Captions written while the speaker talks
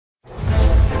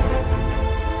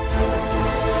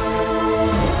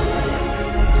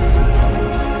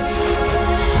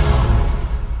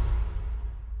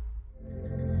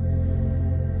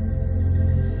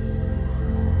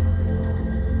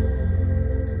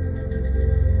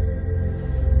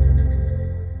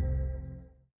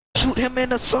him in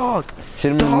the sock.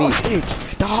 Shoot him The in me.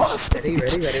 hostage. The hostage.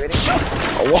 Ready.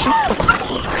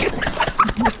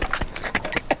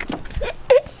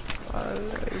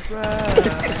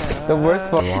 The worst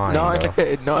part. No,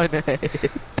 in the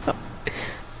head.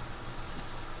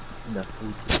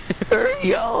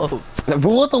 Hurry up.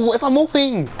 What the? What's I'm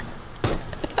moving?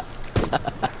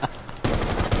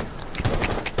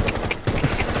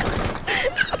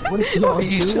 What is he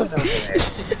doing over there?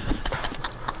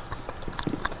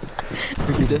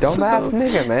 Dumbass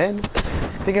nigga, man.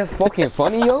 Think that's fucking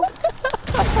funny, yo?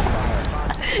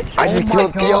 I just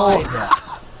killed yo.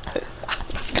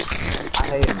 I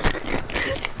hate him.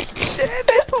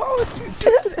 Shannon, why would you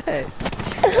do that?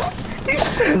 He's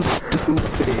so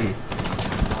stupid.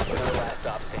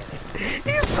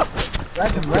 He's so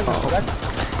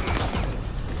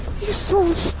He's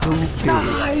so stupid.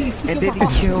 Nice. And then he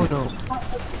killed him.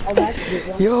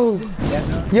 Yo,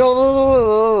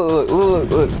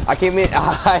 look. I came in.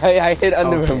 I hit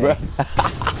under him, bro.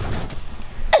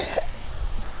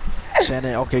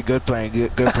 Shannon, okay, good playing,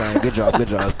 good playing, good job.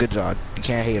 You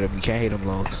can't hate him,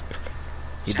 Logs.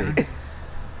 You did.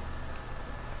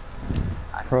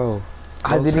 Bro,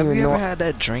 I Logs, didn't have even you know. ever had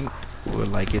that drink where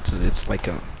like it's like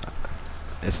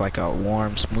a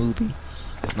warm smoothie?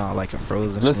 It's not like a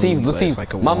frozen smoothie. Let's see. It's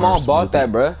like a My warm mom bought smoothie.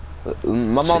 that, bro.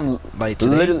 My mom like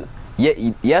today? literally,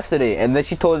 yesterday, and then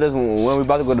she told us when we were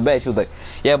about to go to bed. She was like,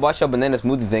 "Yeah, watch your banana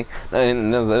smoothie thing."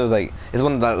 And it was like, it's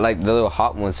one of the, like the little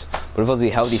hot ones, but it's supposed to be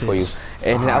healthy for you.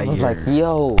 And I was like,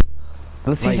 "Yo,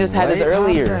 let's see, just had this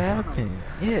earlier." How did that happen?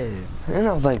 Yeah. And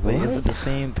I was like, Wait, "What?" is it the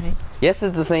same thing? Yes,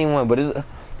 it's the same one, but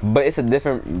it's a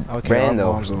different brand our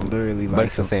though. moms are literally But like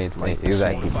it's the same thing, like the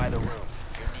exactly. same.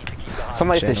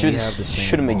 Somebody said Shannon, we have the same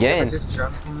shoot him mom. again.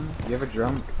 You ever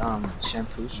drunk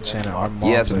shampoo? Shannon, our moms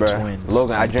Yes, are bro. twins.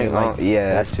 Logan, I Like, drink. they're, like, Yeah,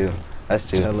 that's true. That's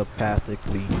true.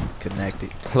 telepathically connected.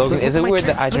 Logan, Look is it my weird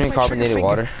trick- that I look drink my trigger carbonated finger.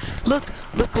 water?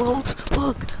 Look, Logs,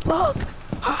 look.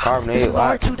 Carbonated This is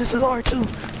water. R2. This is R2.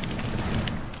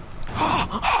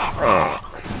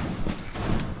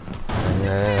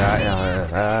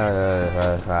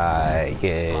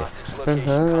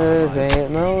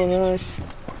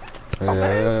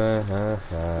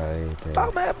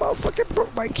 Oh man, motherfucker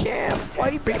broke my cam. Why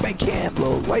you break my cam,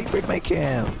 Log? Why you break my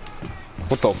cam?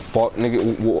 What the fuck,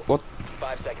 nigga? What?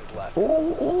 5 seconds left.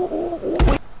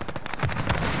 Ooh.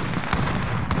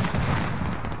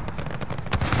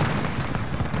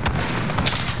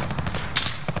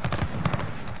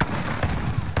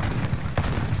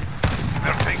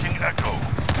 They're taking Echo.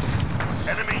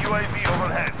 Enemy UAV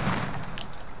overhead.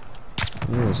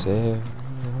 Yes, yeah.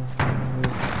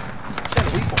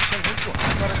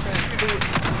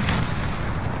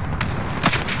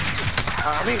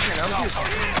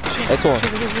 That's one.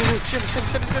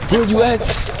 Where you at?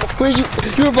 Where you?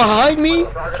 You were behind me?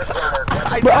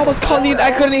 Bro, I was calling.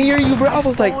 I couldn't hear you, bro. I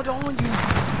was like,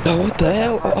 no, what the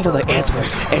hell? I was like, answer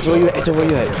where you at? Answer where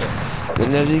you at?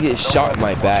 And then you get shot in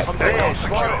my back. Echo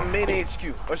secure. Main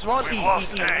HQ. Or spawn We E.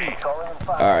 lost A.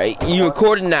 Alright, you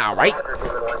recording now, right?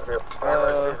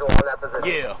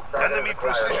 Yeah. Enemy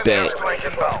precision Bet. airstrike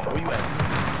inbound. Where you at?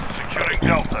 Securing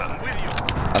Delta. With you.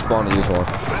 I spawned to use one.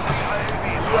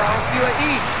 I don't see you at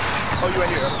E. Oh, you right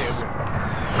here. Okay.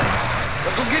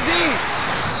 Let's go get D.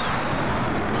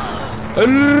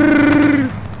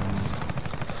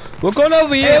 We're going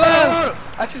over here, man.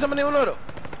 I see somebody on the Losing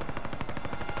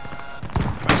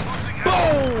A.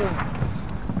 Boom.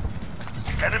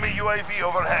 Enemy UAV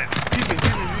overhead.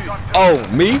 Oh,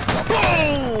 me?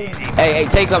 Boom. Hey,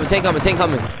 tank coming. Friendly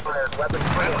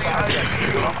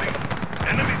ICE dropping.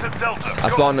 Enemies at Delta. I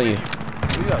spawned on you.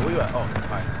 Where you at? Oh,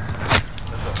 alright.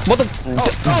 Mother...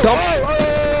 dump.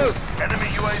 Enemy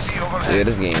UAV overhead. Yeah,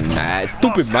 this game mad.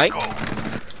 Stupid, Mike.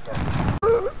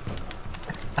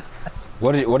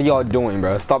 What are y'all doing,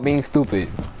 bro? Stop being stupid.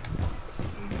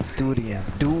 Do it again.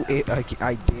 Do it again.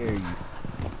 I dare you.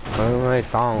 Alright,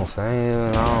 song, sing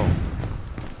along.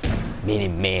 Mini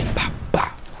man, pop,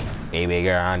 pop. Baby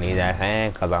girl, I need that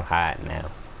hand cause I'm hot now.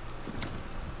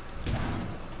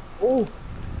 Oh.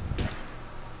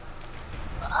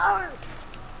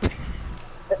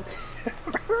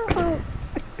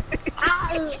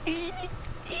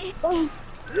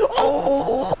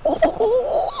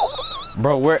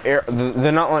 Bro,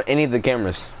 they're not on any of the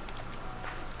cameras.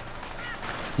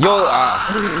 Yo,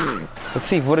 let's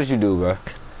see, what did you do, bro?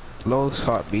 Lowe's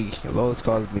caught me. Lowe's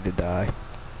caused me to die.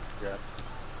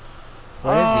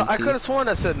 I could have sworn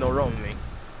I said no wrong me.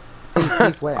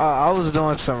 I was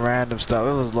doing some random stuff.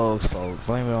 It was Lowe's fault.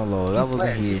 Blame it on Lowe's. That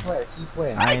wasn't here.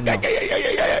 I ain't know.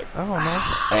 I don't know.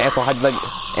 Hey,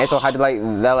 Antoine, how'd you like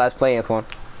that last play, Antoine?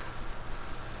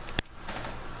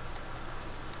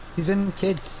 He's in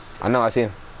kids. I know, I see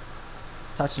him.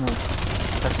 He's touching him.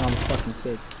 Touching on the fucking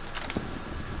kids.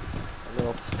 A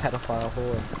little pedophile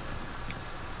whore.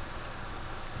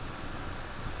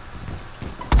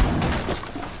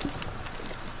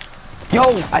 Yo,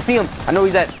 I see him. I know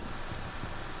he's at.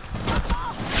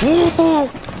 Oh,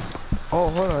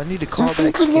 hold on. I need to call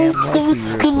back Scam Likely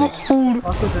real quick.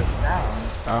 What was that sound?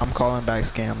 I'm calling back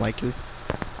Scam Likely.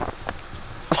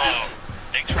 Hello.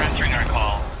 Thanks for answering our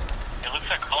call. It looks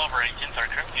like all of our agents are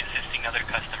currently assisting other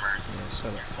customers. Yeah,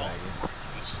 shut up,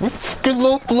 faggot. Good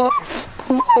luck, blood.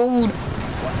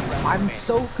 I'm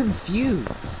so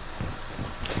confused.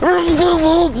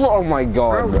 Oh my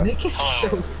god, Bro, bro. Nick is so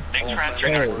Thanks for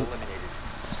answering our call.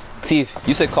 See,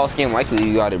 you said call Scam Likely,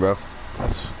 you got it, bro.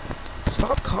 That's...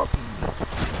 Stop copying me.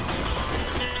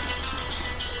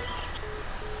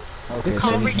 Okay,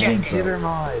 so he hangs jitter up.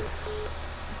 mods.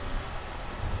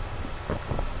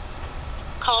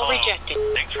 Call rejected.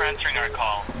 Thanks for answering our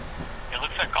call. It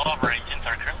looks like all of our agents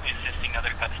are currently assisting other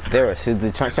customers.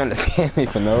 They're trying to scam me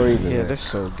for no reason. Yeah, man. they're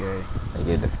so gay. They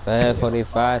get the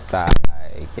 545 side.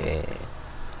 Yeah.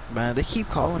 Man, they keep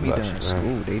calling me during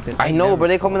school. They've been. I know, but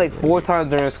they called me like 4 times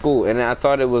during school, and I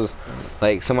thought it was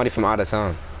like somebody from out of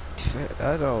town.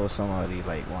 I thought it was somebody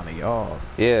like one of y'all.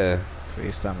 Yeah.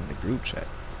 FaceTime in the group chat.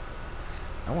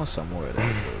 I want some more of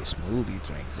that little smoothie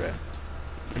drink, bruh.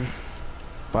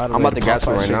 By the I'm way, about to grab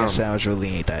some right chicken now. sandwich really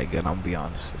ain't that good. I'm gonna be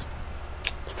honest.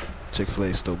 Chick-fil-A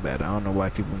is still better. I don't know why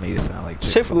people made it sound like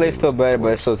Chick-fil-A is still was better, the but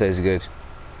it worst. still tastes good.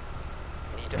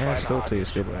 Yeah, it still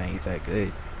tastes good, but it ain't that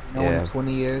good. You know, Yeah. in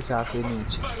 20 years after eating a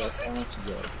chicken sandwich,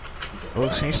 you go. Oh,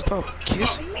 see, stop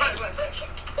kissing me.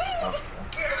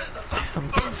 I'm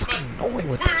being fucking annoying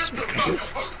with that shit,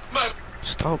 nigga.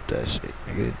 Stop that shit,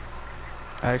 nigga.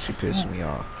 Actually pissing me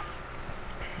off.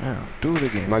 Yeah, do it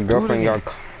again. My Do it girlfriend again.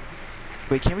 got.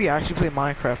 Wait, can we actually play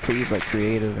Minecraft, please? Like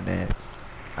creative and then.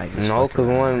 I just No, fucking-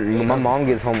 because when my mom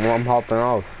gets home, I'm hopping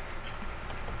off.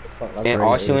 Like And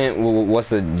all she went was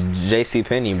the JC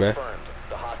Penney, bro.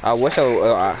 I wish I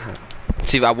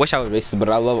wish I was racist, but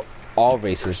I love all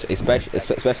races,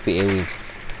 especially aliens.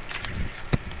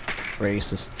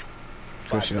 Racist.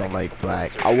 Because you don't like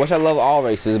black. I wish I love all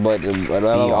races, but I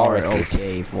love all races.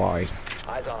 Okay, why?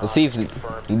 Let's see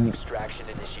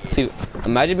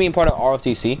imagine being part of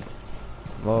ROTC.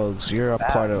 Logs, you're a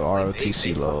part of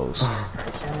ROTC, Logs.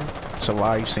 So why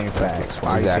are you saying facts?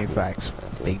 Why are you saying facts?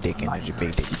 Big dick energy,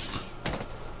 big dick.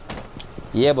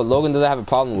 Yeah, but Logan doesn't have a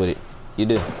problem with it. You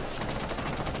do.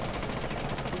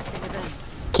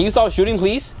 Can you stop shooting,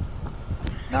 please?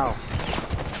 No.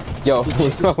 Yo,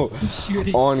 yo.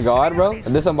 On God, bro.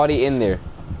 There's somebody in there.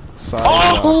 Sorry.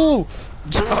 Oh!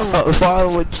 Why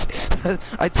would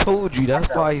I told you,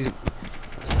 that's why.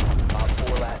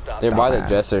 They're by the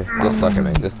dresser. Just fucking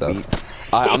make this stuff.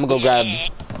 Alright, I'm gonna go grab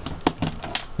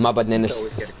my bananas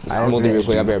smoothie real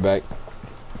quick. I'll be right back.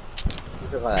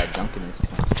 There's a lot of junk in this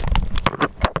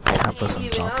trunk. I put some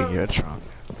junk in your trunk.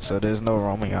 So there's no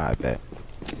roaming, I bet.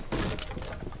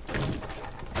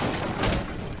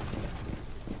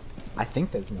 I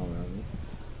think there's no room.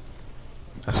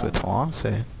 That's what Twan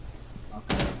said.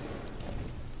 Okay.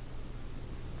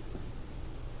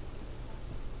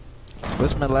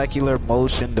 What's molecular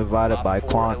motion divided by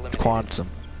quantum?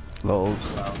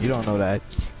 Lobes. You don't know that.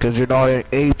 Because you're not in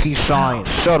AP science.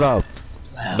 Shut up.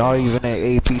 Not even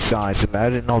in AP science.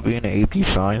 Imagine not being in AP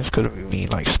science. Could mean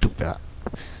like stupid.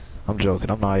 I'm joking.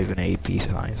 I'm not even in AP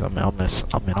science. I'm in honor.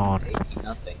 AP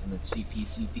nothing. I'm in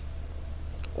CP.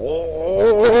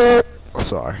 Oh,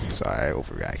 sorry, I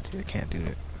overreacted. I can't do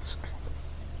that.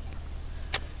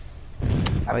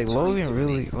 Like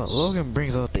Logan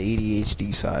brings out the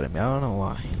ADHD side of me. I don't know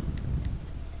why.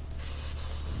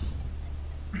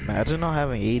 Imagine not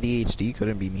having ADHD.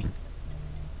 Couldn't be me.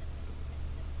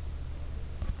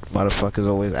 Motherfuckers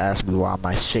always ask me why am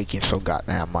I shaking so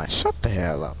goddamn much. Shut the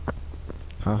hell up.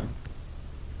 Huh?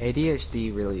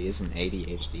 ADHD really isn't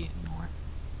ADHD anymore.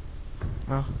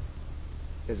 No.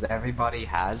 Because everybody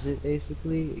has it,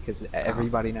 basically. Because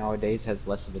everybody nowadays has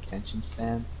less of attention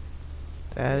span.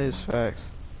 That is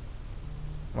facts.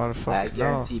 I Motherfucker,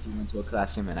 guarantee if you went to a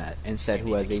classroom and said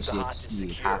who has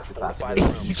ADHD, half the class would be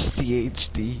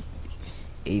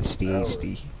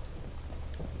ADHD.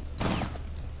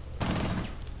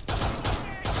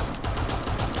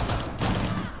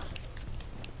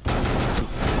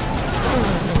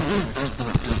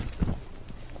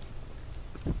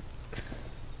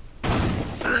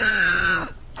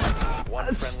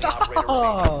 Stop!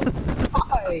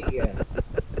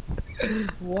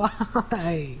 Why?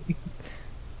 Why?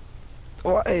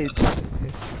 What?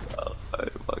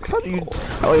 How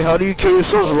how do you kill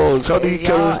yourself, Logs? How do you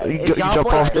kill? You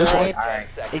jump off this one?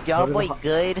 Is y'all boy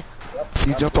good?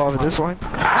 You jump off this one?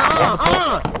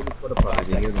 I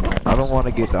don't want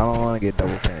to get double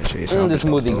penetration. This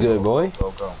smoothie good, boy.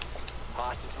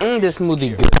 This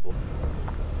smoothie good.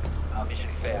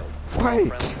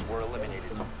 What?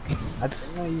 I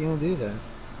didn't know you don't do that.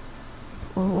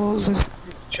 What was it?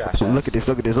 It's trash. Look at this,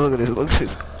 look at this, look at this, look at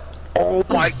this. Oh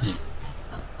my.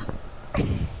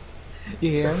 You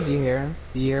hear him? Do you hear him?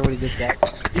 Do you hear what he just said?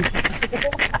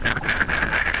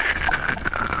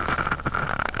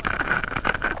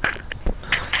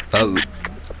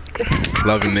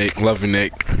 Love you, Nick. Love you,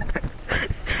 Nick.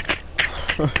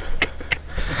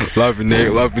 Love you,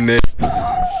 Nick. Love you, Nick.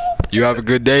 You have a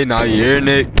good day now. You hear,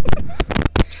 Nick?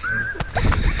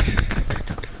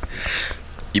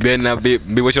 You better not be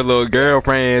with your little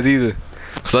girlfriends either.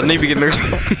 Cause I need to get no.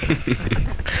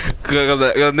 Cause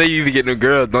I need you to get no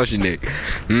girls, don't you, Nick?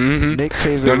 Mm-hmm. Nick's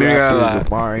favorite rapper is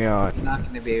Marion. I'm not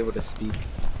gonna be able to speak.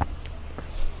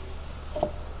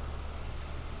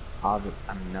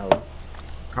 No.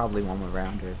 Probably one more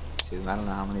round or two. I don't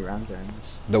know how many rounds are in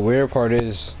this. The weird part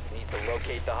is, Need to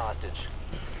locate the hostage.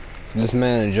 this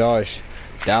man Josh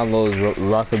downloads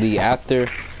Rocket League after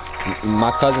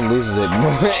my cousin loses it.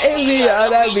 Hey,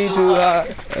 that'd be too hot.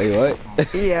 Hey, what?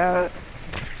 Yeah.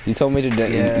 You told me to.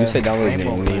 You said download it.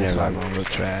 Rainbow Race not gonna look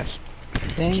trash.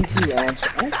 Thank you, Ants.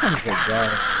 Antson's a guy.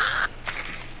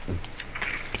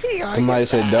 Somebody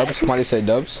said dubs. Somebody said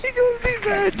dubs.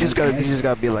 You just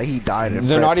gotta be like he died in.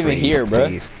 They're not even here, bro.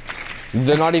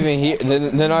 They're not even here.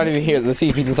 They're not even here. Let's see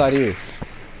if he's inside here.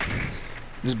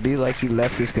 Just be like he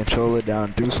left his controller down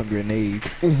and threw some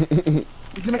grenades.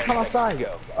 He's gonna come outside.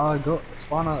 Go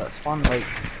spawn like.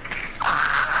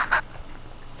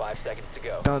 5 seconds to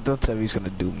go. Don't tell me he's gonna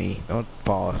do me. Don't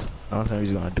pause. Don't tell me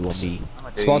he's gonna do a me.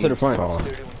 Spawn to the front.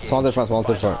 Pause. Spawn to the front. Spawn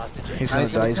to the front. He's gonna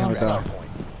die. He's gonna die.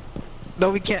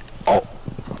 No, we can't. Oh.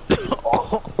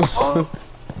 Oh.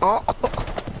 Oh.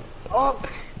 Oh.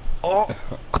 Oh.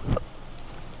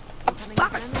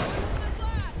 Stop it.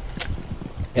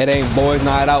 It ain't boys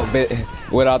night out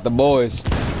without the boys.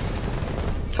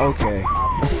 Okay.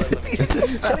 Look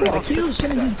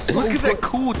at that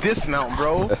cool dismount,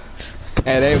 bro. It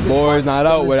ain't boys night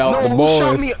out without the Who boys.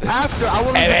 shot me after? I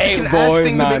It ain't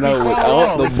boys night out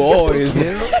without the boys.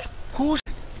 Who?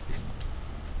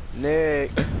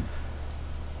 Nick.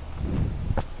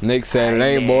 Nick said it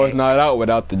ain't boys night out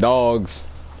without the dogs.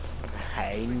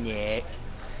 Hey, Nick.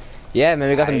 Yeah, man,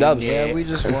 we got some dubs. Yeah, we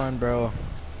just won, bro.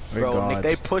 Bro, Nick,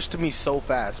 they pushed me so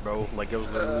fast, bro. Like it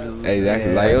was literally.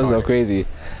 Exactly, like it was so crazy.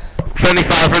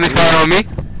 75 on me.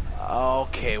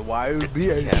 Okay, why are we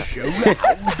being so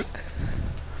loud?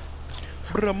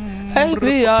 Hey,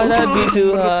 be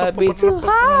too hot, be too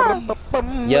hot.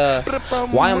 Yeah.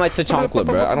 Why am I such chocolate,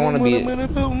 bro? I don't want to be.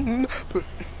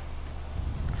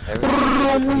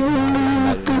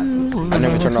 I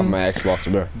never turned off my Xbox,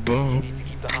 bro.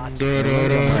 My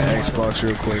Xbox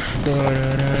real quick.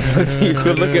 You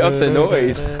could look up the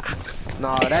noise.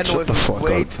 Nah, that noise is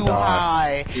way too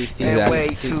high. Exactly. Way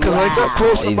too Cause I got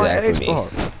close to my Exactly.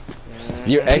 Xbox.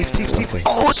 Your ex.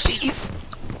 Oh, thief!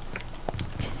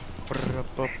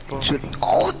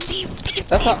 Oh, thief!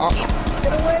 That's how.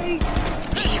 Get away!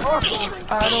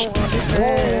 I don't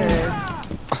understand.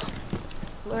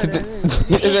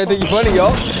 Is that thing funny,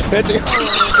 y'all?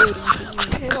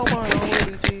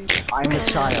 I'm a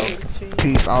child.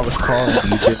 Thief, I was calling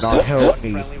you, did not help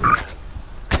me. 10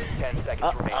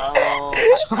 seconds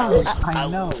remaining. Charles, I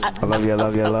know. I love you, I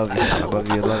love you, I love you. I love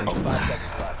you, I love you.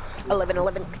 11,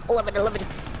 11, 11, 11.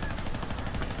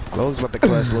 Lowe's about to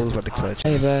clutch, Lowe's about to clutch.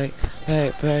 Hey, back.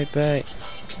 I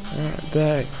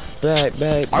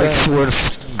swear to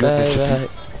goodness if you...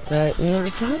 Back.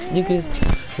 You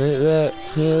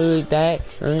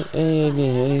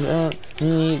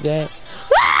can.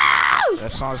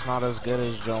 That song's not as good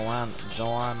as Joanna.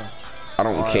 I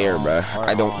don't care, bro.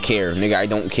 I don't care, nigga. I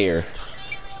don't care.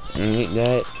 I I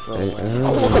know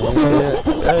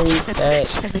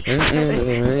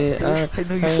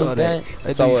you saw that. I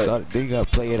know you saw it. They ain't gonna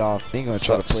play it off. They ain't gonna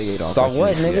try to play it off. Saw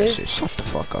what, nigga? Shut the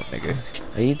fuck up, nigga.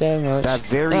 Eat that much. That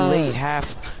very late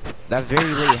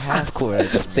half court.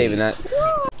 Saving that.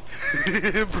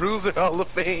 Bruiser Hall of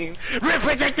Fame.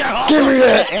 Protector Hall. Give me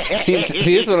that. See, this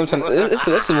is what I'm trying. This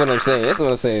is what I'm saying. This is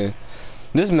what I'm saying.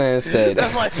 This man said.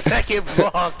 That's my second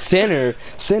block. Center.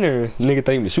 Nigga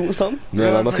think me shooting something?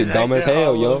 Man, I must be dumb as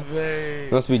hell, yo.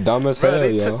 Must be dumb as hell,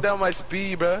 They yo. took down my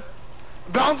speed, bro.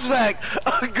 Bounce back.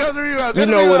 Gunner rebound. You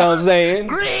know what I'm saying?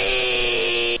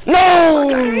 Green. No.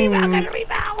 Gunner rebound.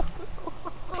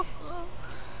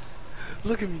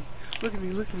 Look at me.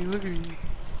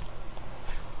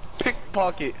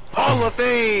 pocket. Hall of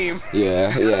Fame.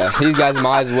 Yeah, yeah. These guys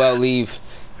might as well leave.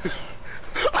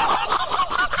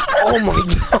 Oh my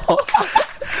god.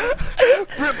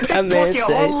 Pickpocket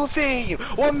Hall of Fame.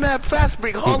 One map fast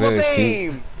break Hall of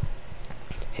Fame.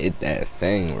 Hit that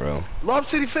thing, bro. Lob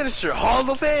City finisher Hall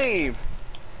of Fame.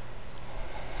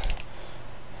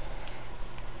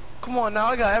 Come on now,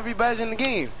 I got every badge in the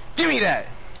game. Give me that.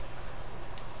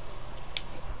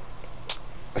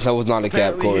 That was not a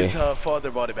cap, Corey. His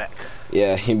father bought it back.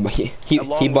 Yeah, he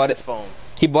bought it. Phone.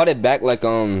 He bought it back like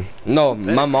no,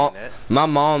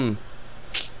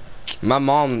 my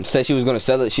mom said she was gonna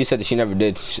sell it. She said that she never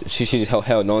did. She just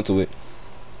held on to it.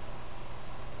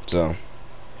 So.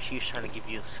 She's trying to give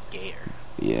you a scare.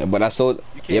 Yeah, but I sold.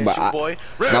 Yeah, but I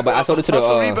sold it to the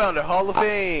rebounder Hall of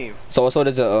Fame. So I sold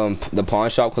it to the pawn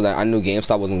shop because I knew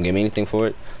GameStop wasn't gonna give me anything for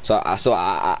it. So I still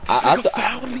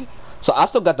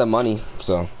got the money.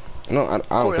 So I don't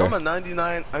care. I'm a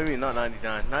 99. I mean not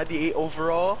 99. 98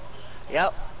 overall.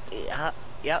 Yep.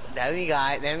 Then we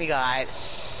got it.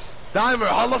 Dimer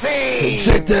Hall of Fame.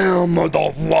 Sit down,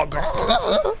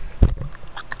 motherfucker.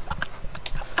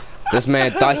 This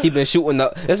man thought he been shooting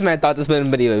up. This man thought this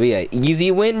been be an easy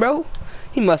win, bro.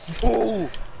 He must. Ooh.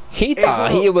 He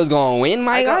thought he was gonna win,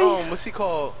 my guy. What's he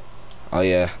called? Oh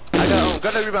yeah. I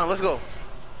got that rebound. Let's go.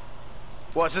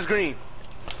 Watch this green.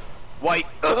 White.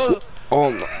 Oh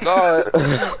my god.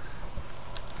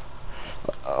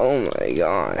 Oh my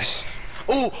gosh.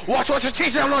 Ooh, watch the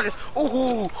chase down Marcus.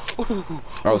 Ooh.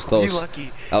 That was close. You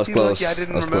lucky. That was close. Lucky I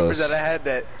didn't remember that I had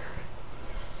that.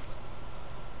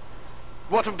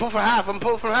 Watch him pull for half. I'm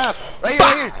pulling for half. Right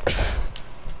here.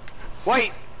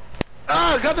 White.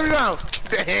 Got the rebound.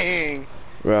 Dang.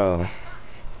 Bro.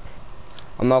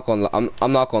 I'm not gonna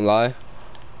lie.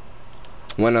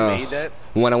 When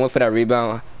I went for that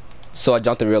rebound, so I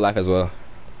jumped in real life as well.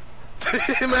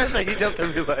 Man said he jumped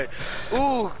in real life.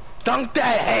 Ooh, dunk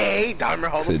that. Hey, Dimer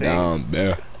Hall of Fame. Sit down,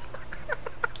 bear.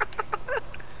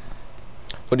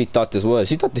 What he thought this was?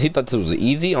 He thought this was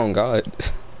easy. On God.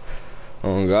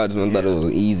 Oh God, this man thought it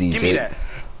was easy. Give me that.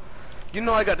 You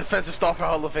know I got defensive stopper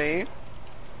Hall of Fame.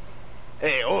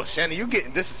 Hey, Shannon, you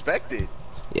getting disrespected.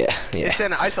 Yeah. Hey,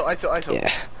 Shannon, ISO.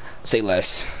 Yeah. Say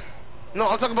less. No,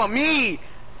 I'm talking about me.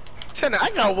 Shannon, I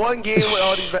got one game with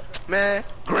all these man.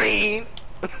 Green.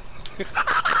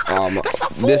 That's a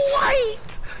full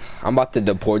white. I'm about to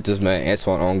deport this man.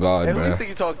 Antoine, on God, hey, bro. Who do you think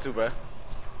you're talking to, bro?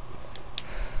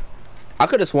 I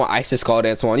could have sworn ISIS called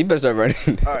Antoine. You better start running.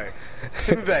 Alright.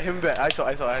 Hit me back. ISO.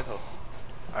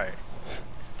 Alright.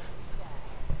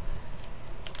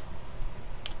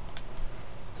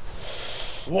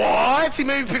 What? He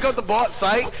made me pick up the ball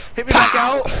site. Hit me back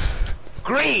out.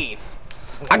 Green.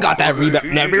 I got that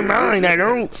rebound. Never mind. I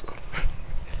don't.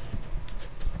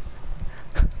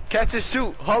 Catch and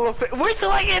shoot. Hall of Fame. Wait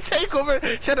till I get takeover.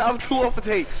 Shut up. I'm 2 off for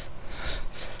take.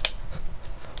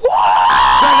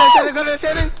 What? Go there,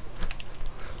 Shannon.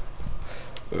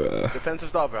 Defensive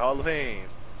stopper. Hall of Fame.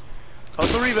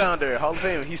 Hustle rebounder. Hall of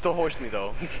Fame. He still horsed me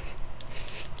though.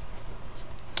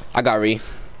 I got re.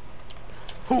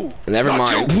 Who? Never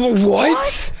mind.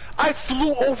 What? I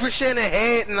flew over Shannon's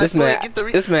head and I still didn't get the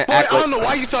re. This man Boy, I don't know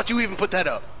why you thought you even put that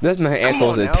up. This man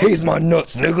Antoine said, "Taste my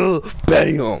nuts, nigga."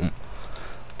 Bam.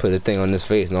 Put a thing on his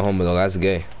face. No homo though. That's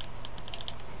gay.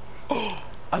 Oh,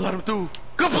 I let him through.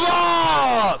 Good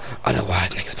block. Otherwise,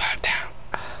 niggas vibe down.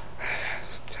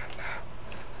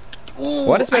 Ooh,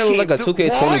 why does this man look like a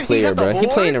 2K20 player, bro? He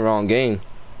playing the wrong game.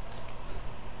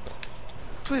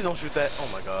 Please don't shoot that. Oh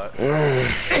my god.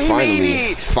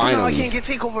 Finally. No, I can't get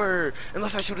takeover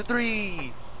unless I shoot a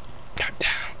 3. God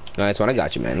damn. No, that's one. I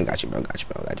got you, man. I got you, bro.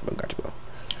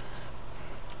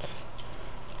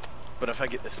 But if I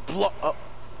get this block up,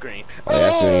 green. Oh,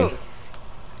 that's green.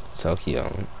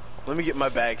 Tokyo. Let me get my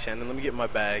bag, Shannon. Let me get my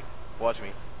bag. Watch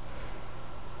me.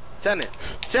 Shannon.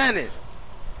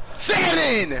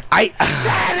 I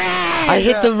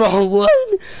hit the wrong one.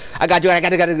 I got you.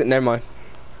 Never mind.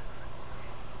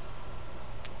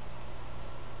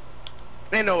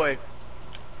 Ain't no way.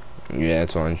 Yeah,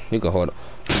 it's fine. You can hold it.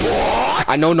 What?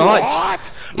 I know not.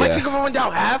 What? My takeover went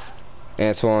down half.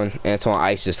 Antoine,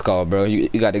 Ice just called, bro. You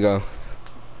got to go.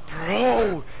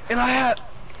 Bro, and I had.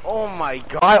 Oh my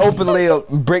god. I open layup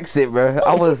breaks it, bro.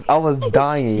 I was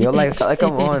dying. You're like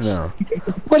come on now.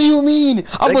 What do you mean?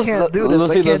 I can't do this.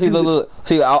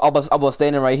 See, I was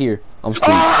standing right here. I'm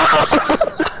still.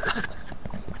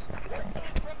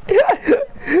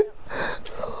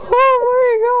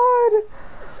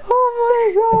 Oh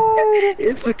my god!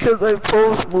 It's because I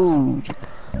post moved.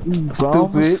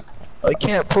 Stupid. I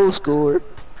can't post score.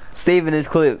 Saving this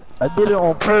clip. I did it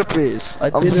on purpose.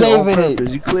 I'm saving it.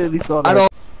 You clearly saw that.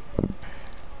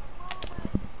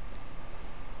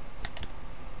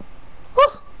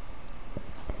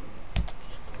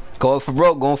 Going for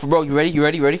broke, going for broke. You ready? You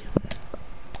ready? You ready?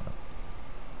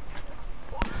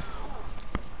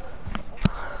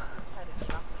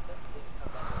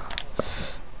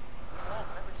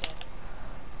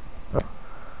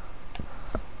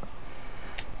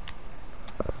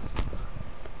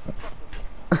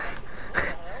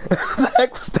 What the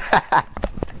heck was that?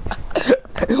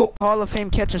 Hall of Fame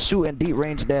catch and shoot and deep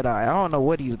range dead eye. I don't know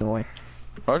what he's doing.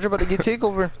 Roger about to get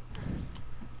takeover.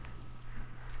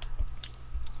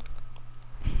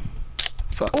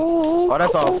 Fuck. Ooh, Oh,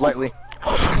 that's all slightly.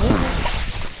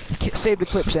 Save the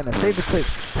clip, Santa. Save the clip.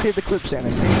 Save the clip,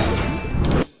 Santa. Save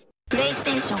the clip.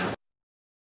 PlayStation